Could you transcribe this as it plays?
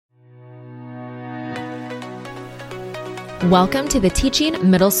Welcome to the Teaching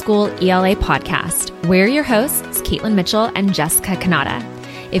Middle School ELA podcast. We're your hosts, Caitlin Mitchell and Jessica Kanata.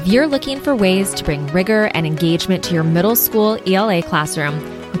 If you're looking for ways to bring rigor and engagement to your middle school ELA classroom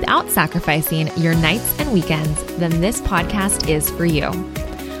without sacrificing your nights and weekends, then this podcast is for you.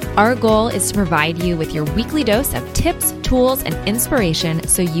 Our goal is to provide you with your weekly dose of tips, tools, and inspiration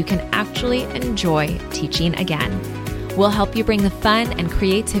so you can actually enjoy teaching again. We'll help you bring the fun and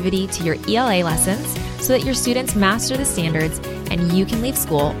creativity to your ELA lessons so that your students master the standards and you can leave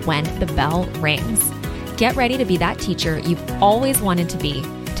school when the bell rings. Get ready to be that teacher you've always wanted to be,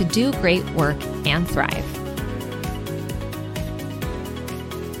 to do great work and thrive.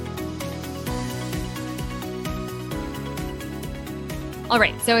 All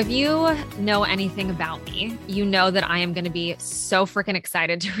right, so if you know anything about me, you know that I am going to be so freaking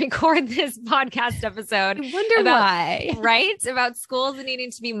excited to record this podcast episode. I wonder why. Right? About schools needing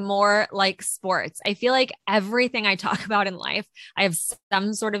to be more like sports. I feel like everything I talk about in life, I have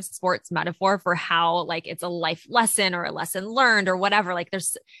some sort of sports metaphor for how like it's a life lesson or a lesson learned or whatever. Like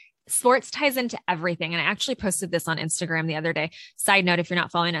there's sports ties into everything. And I actually posted this on Instagram the other day. Side note, if you're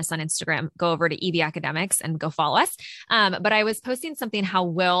not following us on Instagram, go over to EB Academics and go follow us. But I was posting something how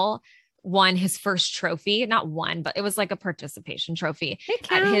Will won his first trophy, not one, but it was like a participation trophy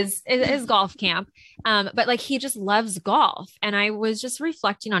at his golf camp. But like, he just loves golf. And I was just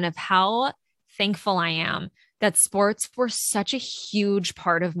reflecting on how thankful I am that sports were such a huge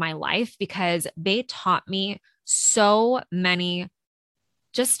part of my life because they taught me so many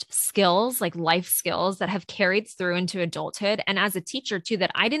just skills, like life skills that have carried through into adulthood. And as a teacher too,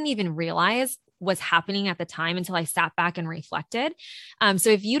 that I didn't even realize was happening at the time until I sat back and reflected. So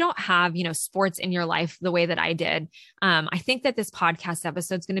if you don't have, sports in your life the way that I did, I think that this podcast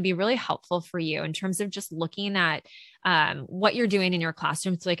episode is going to be really helpful for you in terms of just looking at what you're doing in your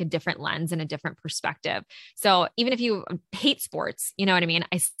classroom through like a different lens and a different perspective. So even if you hate sports, you know what I mean?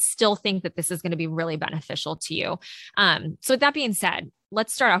 I still think that this is going to be really beneficial to you. So with that being said,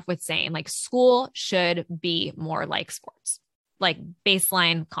 let's start off with saying like school should be more like sports, like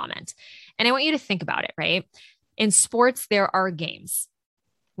baseline comment. And I want you to think about it, right? In sports, there are games.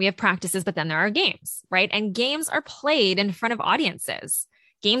 We have practices, but then there are games, right? And games are played in front of audiences.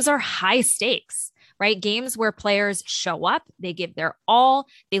 Games are high stakes, right? Games where players show up, they give their all,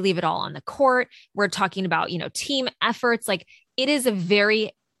 they leave it all on the court. We're talking about, team efforts. Like it is a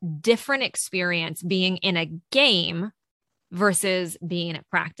very different experience being in a game versus being at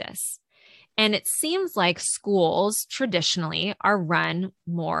practice. And it seems like schools traditionally are run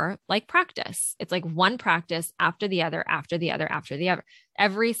more like practice. It's like one practice after the other, after the other, after the other.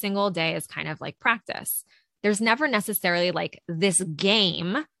 Every single day is kind of like practice. There's never necessarily like this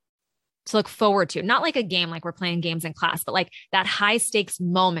game to look forward to. Not like a game like we're playing games in class, but like that high stakes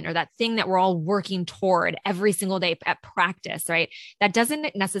moment or that thing that we're all working toward every single day at practice, right? That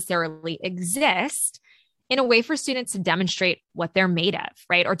doesn't necessarily exist in a way for students to demonstrate what they're made of,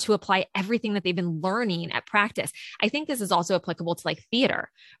 right? Or to apply everything that they've been learning at practice. I think this is also applicable to like theater,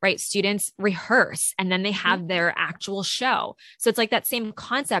 right? Students rehearse and then they have their actual show. So it's like that same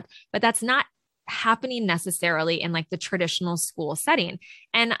concept, but that's not happening necessarily in like the traditional school setting.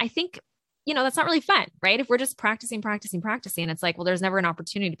 And I think, that's not really fun, right? If we're just practicing, it's like, well, there's never an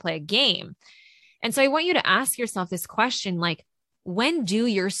opportunity to play a game. And so I want you to ask yourself this question, like, when do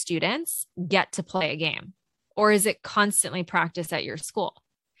your students get to play a game? Or is it constantly practice at your school?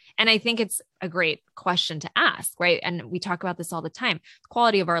 And I think it's a great question to ask, right? And we talk about this all the time. The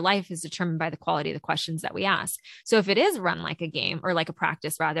quality of our life is determined by the quality of the questions that we ask. So if it is run like a game or like a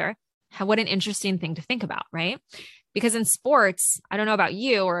practice rather, what an interesting thing to think about, right? Because in sports, I don't know about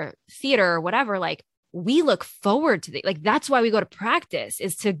you or theater or whatever, like we look forward to like, that's why we go to practice,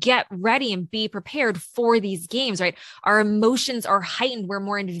 is to get ready and be prepared for these games, right? Our emotions are heightened. We're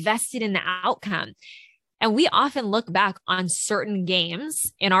more invested in the outcome. And we often look back on certain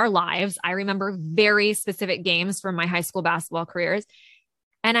games in our lives. I remember very specific games from my high school basketball careers.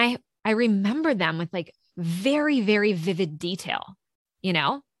 And I remember them with like very, very vivid detail,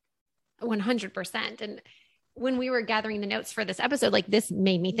 100%. And when we were gathering the notes for this episode, like this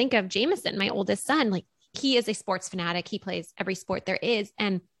made me think of Jameson, my oldest son. Like he is a sports fanatic. He plays every sport there is.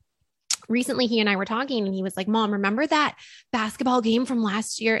 And recently he and I were talking and he was like, Mom, remember that basketball game from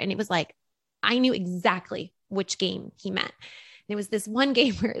last year? And it was like, I knew exactly which game he meant. And it was this one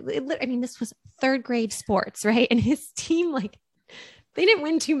game where, this was third grade sports, right? And his team like They didn't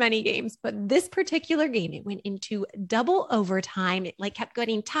win too many games, but this particular game, it went into double overtime. It like kept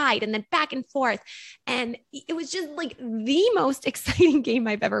getting tied and then back and forth. And it was just like the most exciting game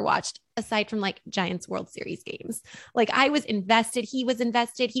I've ever watched, aside from like Giants World Series games. Like I was invested. He was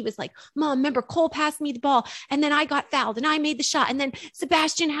invested. He was like, Mom, remember Cole passed me the ball and then I got fouled and I made the shot. And then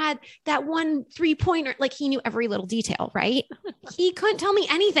Sebastian had that 1 3-pointer. Like he knew every little detail, right? He couldn't tell me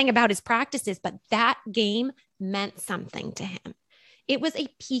anything about his practices, but that game meant something to him. It was a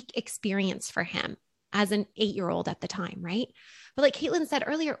peak experience for him as an 8-year-old at the time, right? But like Caitlin said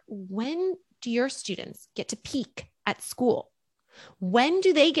earlier, when do your students get to peak at school? When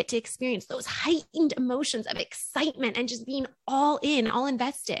do they get to experience those heightened emotions of excitement and just being all in, all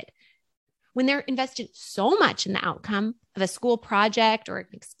invested? When they're invested so much in the outcome of a school project or an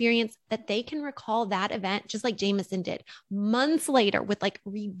experience that they can recall that event, just like Jameson did, months later with like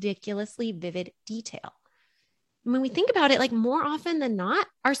ridiculously vivid detail. When we think about it, like more often than not,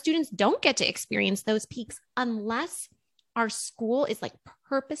 our students don't get to experience those peaks unless our school is like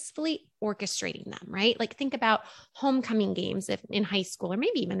purposefully orchestrating them, right? Like think about homecoming games if in high school or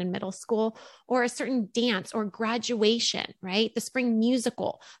maybe even in middle school, or a certain dance or graduation, right? The spring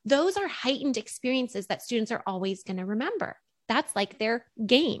musical. Those are heightened experiences that students are always going to remember. That's like their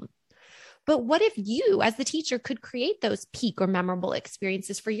game. But what if you as the teacher could create those peak or memorable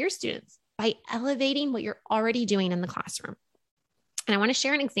experiences for your students by elevating what you're already doing in the classroom? And I want to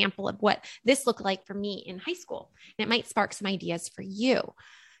share an example of what this looked like for me in high school. And it might spark some ideas for you.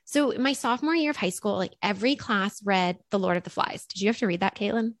 So in my sophomore year of high school, like every class read The Lord of the Flies. Did you have to read that,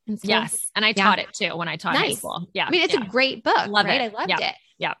 Caitlin, in school? Yes. And I taught it too when I taught high school. Yeah. I mean, it's a great book, Love right? it. I loved it.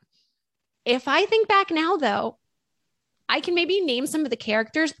 Yeah. If I think back now though, I can maybe name some of the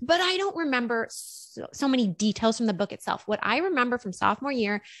characters, but I don't remember so many details from the book itself. What I remember from sophomore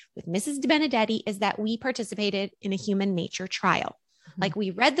year with Mrs. De Benedetti is that we participated in a human nature trial. Like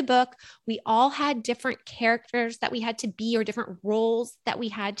we read the book, we all had different characters that we had to be, or different roles that we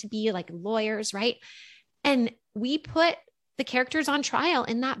had to be, like lawyers, right? And we put the characters on trial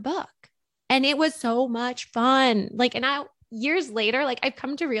in that book. And it was so much fun. Like, and now years later, like I've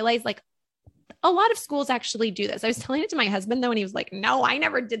come to realize like a lot of schools actually do this. I was telling it to my husband though, and he was like, no, I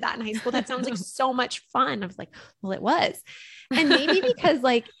never did that in high school. That sounds like so much fun. I was like, well, it was. And maybe because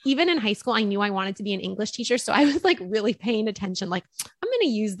like, even in high school, I knew I wanted to be an English teacher. So I was like really paying attention. Like I'm going to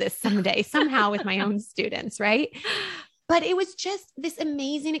use this someday, somehow with my own students. Right. But it was just this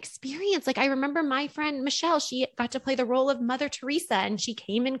amazing experience. Like I remember my friend, Michelle, she got to play the role of Mother Teresa and she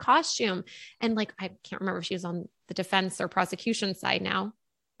came in costume, and like, I can't remember if she was on the defense or prosecution side now.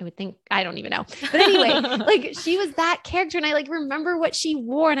 I would think, I don't even know. But anyway, like she was that character. And I like remember what she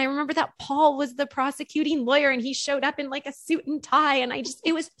wore. And I remember that Paul was the prosecuting lawyer and he showed up in like a suit and tie. And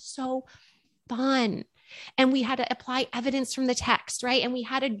it was so fun. And we had to apply evidence from the text, right? And we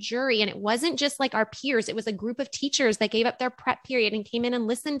had a jury, and it wasn't just like our peers. It was a group of teachers that gave up their prep period and came in and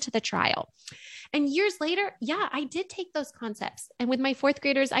listened to the trial. And years later, yeah, I did take those concepts. And with my 4th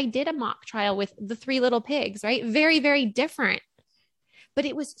graders, I did a mock trial with the 3 Little Pigs, right? Very, very different. But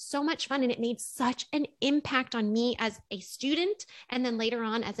it was so much fun, and it made such an impact on me as a student and then later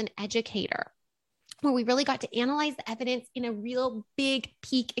on as an educator, where we really got to analyze the evidence in a real big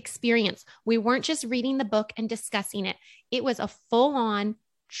peak experience. We weren't just reading the book and discussing it. It was a full-on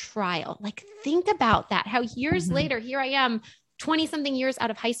trial. Like think about that, how years later, here I am 20 something years out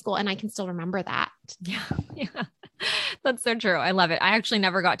of high school, and I can still remember that. Yeah. Yeah. That's so true. I love it. I actually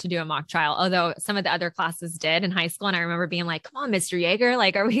never got to do a mock trial, although some of the other classes did in high school. And I remember being like, come on, Mr. Yeager,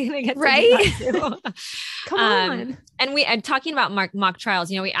 like, are we going to get right? to do that too? Come on. And talking about mock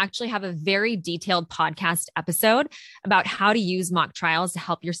trials, we actually have a very detailed podcast episode about how to use mock trials to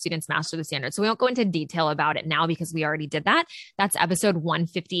help your students master the standards. So we won't go into detail about it now because we already did that. That's episode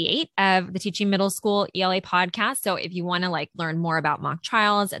 158 of the Teaching Middle School ELA podcast. So if you want to like learn more about mock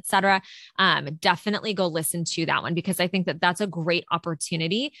trials, et cetera, definitely go listen to that one, because I think that that's a great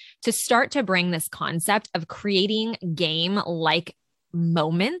opportunity to start to bring this concept of creating game-like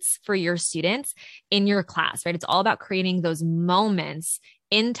moments for your students in your class, right? It's all about creating those moments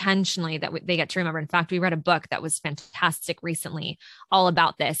intentionally that they get to remember. In fact, we read a book that was fantastic recently all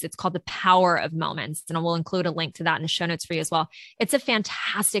about this. It's called The Power of Moments, and we'll include a link to that in the show notes for you as well. It's a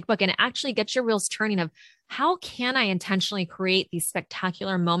fantastic book, and it actually gets your wheels turning of how can I intentionally create these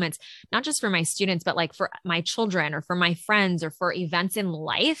spectacular moments, not just for my students, but like for my children or for my friends or for events in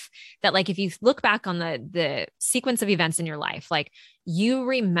life that, like, if you look back on the sequence of events in your life, like you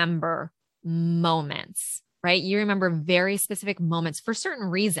remember moments, right? You remember very specific moments for certain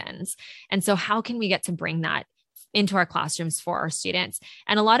reasons. And so how can we get to bring that into our classrooms for our students.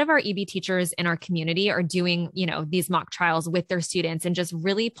 And a lot of our EB teachers in our community are doing, these mock trials with their students and just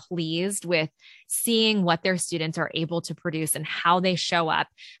really pleased with seeing what their students are able to produce and how they show up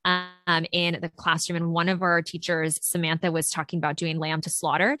in the classroom. And one of our teachers, Samantha, was talking about doing Lamb to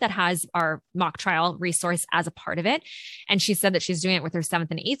Slaughter that has our mock trial resource as a part of it. And she said that she's doing it with her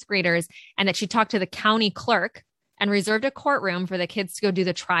 7th and 8th graders and that she talked to the county clerk and reserved a courtroom for the kids to go do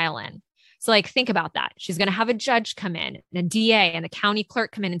the trial in. So like, think about that. She's going to have a judge come in and a DA and the county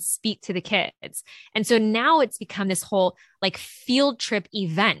clerk come in and speak to the kids. And so now it's become this whole like field trip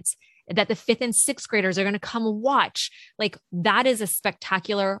event that the 5th and 6th graders are going to come watch. Like that is a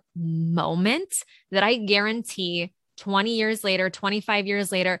spectacular moment that I guarantee 20 years later, 25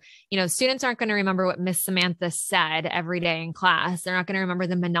 years later, students aren't going to remember what Miss Samantha said every day in class. They're not going to remember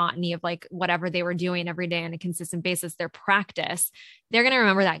the monotony of like whatever they were doing every day on a consistent basis, their practice. They're going to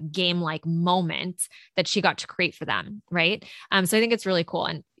remember that game-like moment that she got to create for them. Right. So I think it's really cool.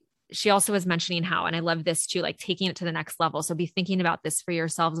 And she also was mentioning how, and I love this too, like taking it to the next level. So be thinking about this for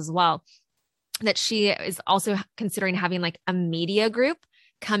yourselves as well, that she is also considering having like a media group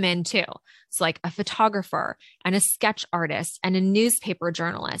come in too. So like a photographer and a sketch artist and a newspaper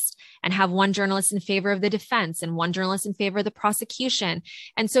journalist, and have one journalist in favor of the defense and one journalist in favor of the prosecution.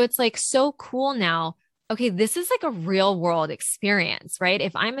 And so it's like so cool now. Okay, this is like a real world experience, right?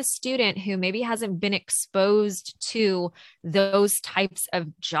 If I'm a student who maybe hasn't been exposed to those types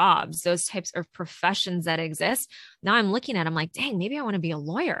of jobs, those types of professions that exist, now I'm looking at them like, dang, maybe I want to be a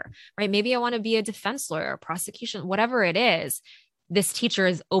lawyer, right? Maybe I want to be a defense lawyer, prosecution, whatever it is. This teacher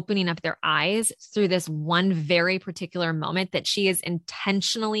is opening up their eyes through this one very particular moment that she is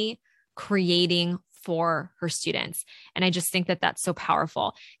intentionally creating for her students. And I just think that that's so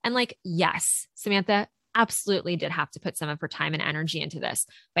powerful. And like, yes, Samantha absolutely did have to put some of her time and energy into this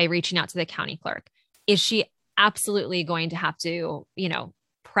by reaching out to the county clerk. Is she absolutely going to have to,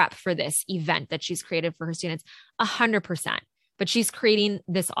 prep for this event that she's created for her students? 100%. But she's creating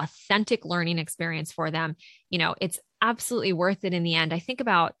this authentic learning experience for them. It's absolutely worth it in the end. I think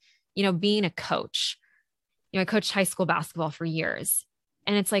about, being a coach. I coached high school basketball for years.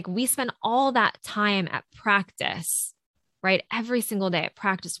 And it's like, we spend all that time at practice, right? Every single day at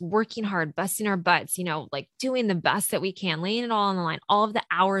practice, working hard, busting our butts, like doing the best that we can, laying it all on the line, all of the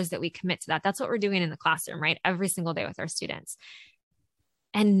hours that we commit to that. That's what we're doing in the classroom, right? Every single day with our students.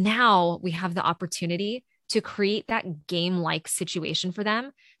 And now we have the opportunity to create that game-like situation for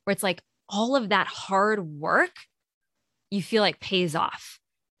them where it's like all of that hard work, you feel like pays off.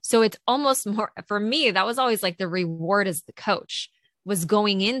 So it's almost more, for me, that was always like the reward as the coach, was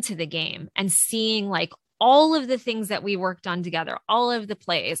going into the game and seeing like all of the things that we worked on together, all of the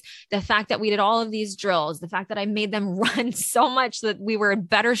plays, the fact that we did all of these drills, the fact that I made them run so much that we were in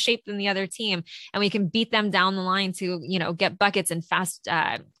better shape than the other team and we can beat them down the line to, get buckets and fast,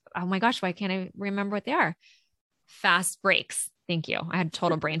 oh my gosh, why can't I remember what they are? Fast breaks. Thank you. I had a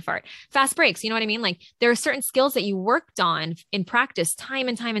total brain fart. Fast breaks. You know what I mean? Like there are certain skills that you worked on in practice time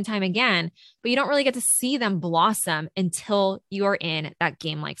and time and time again, but you don't really get to see them blossom until you're in that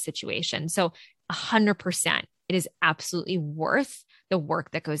game-like situation. So 100%, it is absolutely worth the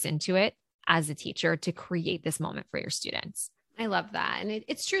work that goes into it as a teacher to create this moment for your students. I love that. And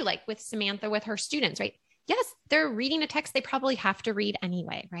it's true. Like with Samantha, with her students, right? Yes, they're reading a text they probably have to read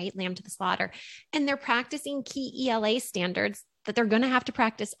anyway, right? Lamb to the Slaughter. And they're practicing key ELA standards that they're going to have to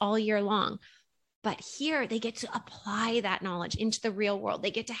practice all year long. But here they get to apply that knowledge into the real world.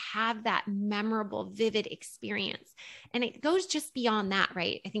 They get to have that memorable, vivid experience. And it goes just beyond that,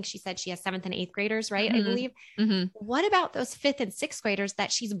 right? I think she said she has 7th and 8th graders, right? Mm-hmm. I believe. Mm-hmm. What about those 5th and 6th graders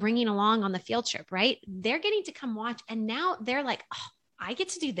that she's bringing along on the field trip, right? They're getting to come watch. And now they're like, oh, I get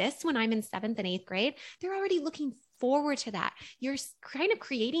to do this when I'm in 7th and 8th grade. They're already looking forward to that. You're kind of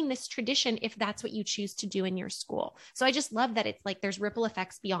creating this tradition if that's what you choose to do in your school. So I just love that it's like there's ripple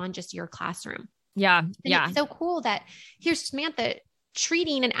effects beyond just your classroom. Yeah. And yeah. It's so cool that here's Samantha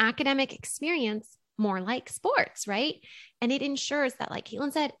treating an academic experience more like sports, right? And it ensures that, like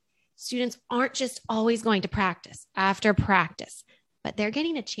Caitlin said, students aren't just always going to practice after practice, but they're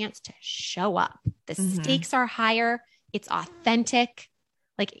getting a chance to show up. The stakes are higher. It's authentic.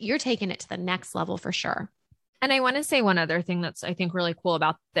 Like you're taking it to the next level for sure. And I want to say one other thing that's, I think, really cool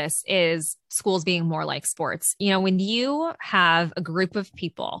about this is schools being more like sports. When you have a group of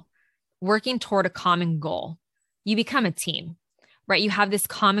people working toward a common goal, you become a team, right? You have this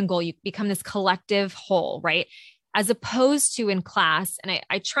common goal, you become this collective whole, right? As opposed to in class, and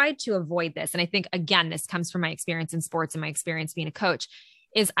I tried to avoid this. And I think, again, this comes from my experience in sports and my experience being a coach,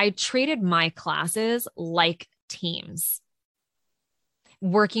 is I treated my classes like teams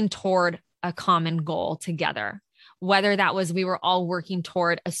working toward a common goal together. whether that was we were all working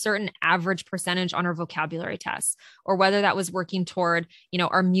toward a certain average percentage on our vocabulary tests, or whether that was working toward,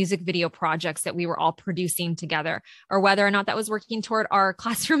 our music video projects that we were all producing together, or whether or not that was working toward our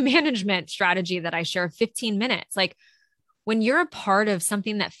classroom management strategy that I shared 15 minutes. Like, when you're a part of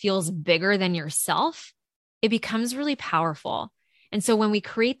something that feels bigger than yourself, it becomes really powerful. And so when we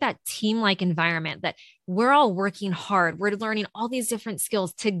create that team-like environment that we're all working hard, we're learning all these different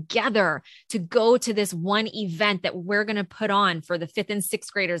skills together to go to this one event that we're going to put on for the 5th and 6th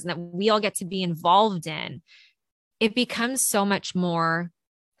graders and that we all get to be involved in, it becomes so much more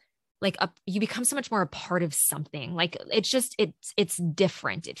like you become so much more a part of something. Like it's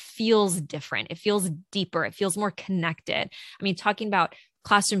different. It feels different. It feels deeper. It feels more connected. I mean, talking about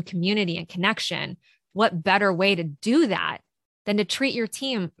classroom community and connection, what better way to do that than to treat your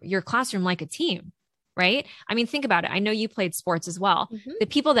team, your classroom like a team, right? I mean, think about it. I know you played sports as well. Mm-hmm. The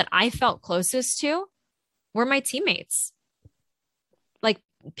people that I felt closest to were my teammates. Like,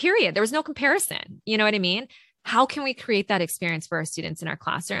 period. There was no comparison. You know what I mean? How can we create that experience for our students in our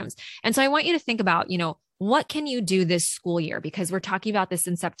classrooms? And so I want you to think about, what can you do this school year? Because we're talking about this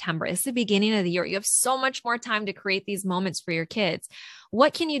in September. It's the beginning of the year. You have so much more time to create these moments for your kids.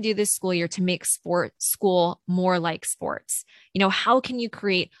 What can you do this school year to make school more like sports? How can you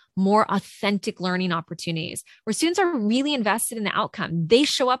create more authentic learning opportunities where students are really invested in the outcome? They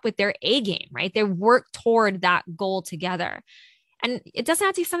show up with their A game, right? They work toward that goal together. And it doesn't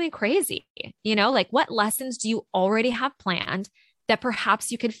have to be something crazy, like what lessons do you already have planned that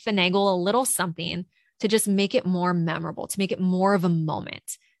perhaps you could finagle a little something to just make it more memorable, to make it more of a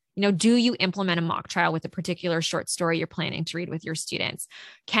moment? Do you implement a mock trial with a particular short story you're planning to read with your students?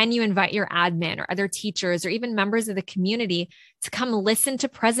 Can you invite your admin or other teachers or even members of the community to come listen to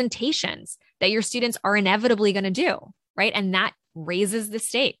presentations that your students are inevitably going to do, right? And that raises the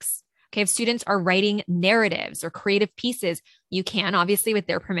stakes. Okay, if students are writing narratives or creative pieces, you can, obviously with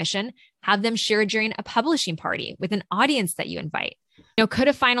their permission, have them share during a publishing party with an audience that you invite. Could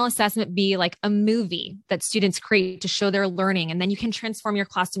a final assessment be like a movie that students create to show their learning? And then you can transform your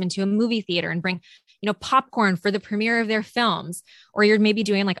classroom into a movie theater and bring, popcorn for the premiere of their films. Or you're maybe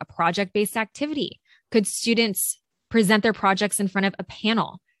doing like a project-based activity. Could students present their projects in front of a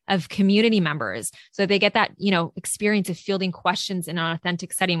panel of community members so that they get that, experience of fielding questions in an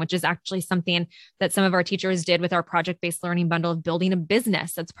authentic setting, which is actually something that some of our teachers did with our project-based learning bundle of building a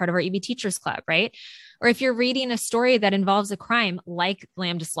business. That's part of our EB Teachers Club, right? Or if you're reading a story that involves a crime like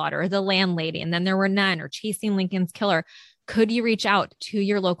Lambda Slaughter or The Landlady, and then there were none, or Chasing Lincoln's Killer, could you reach out to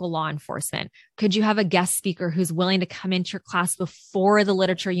your local law enforcement? Could you have a guest speaker who's willing to come into your class before the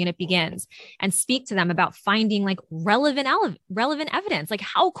literature unit begins and speak to them about finding like relevant evidence? Like,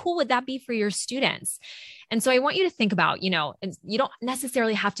 how cool would that be for your students? And so I want you to think about, you don't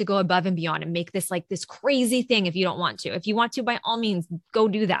necessarily have to go above and beyond and make this like this crazy thing if you don't want to. If you want to, by all means, go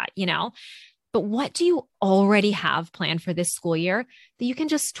do that, But what do you already have planned for this school year that you can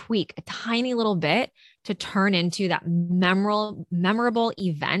just tweak a tiny little bit to turn into that memorable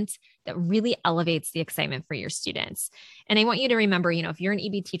event that really elevates the excitement for your students? And I want you to remember, if you're an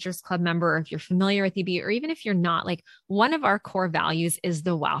EB Teachers Club member, or if you're familiar with EB, or even if you're not, like one of our core values is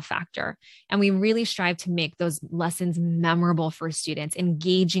the wow factor. And we really strive to make those lessons memorable for students,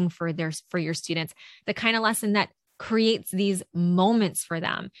 engaging for your students, the kind of lesson that creates these moments for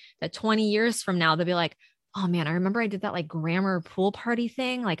them that 20 years from now, they'll be like, oh man, I remember I did that like grammar pool party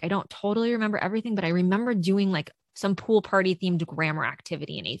thing. Like, I don't totally remember everything, but I remember doing like some pool party themed grammar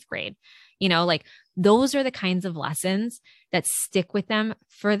activity in 8th grade. Like those are the kinds of lessons that stick with them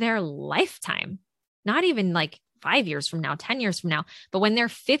for their lifetime, not even like 5 years from now, 10 years from now, but when they're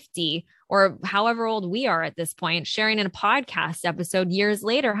 50 or however old we are at this point, sharing in a podcast episode years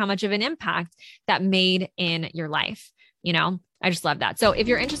later, how much of an impact that made in your life. I just love that. So if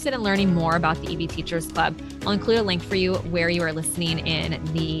you're interested in learning more about the EB Teachers Club, I'll include a link for you where you are listening in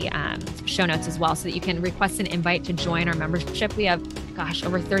the show notes as well, so that you can request an invite to join our membership. We have,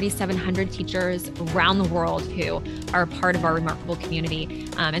 over 3,700 teachers around the world who are a part of our remarkable community.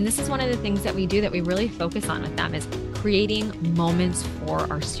 And this is one of the things that we do that we really focus on with them, is creating moments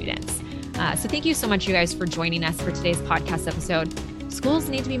for our students. So thank you so much, you guys, for joining us for today's podcast episode. Schools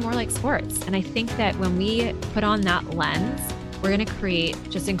need to be more like sports. And I think that when we put on that lens, we're going to create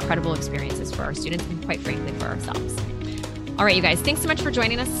just incredible experiences for our students and, quite frankly, for ourselves. All right, you guys, thanks so much for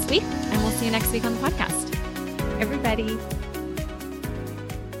joining us this week, and we'll see you next week on the podcast. Everybody.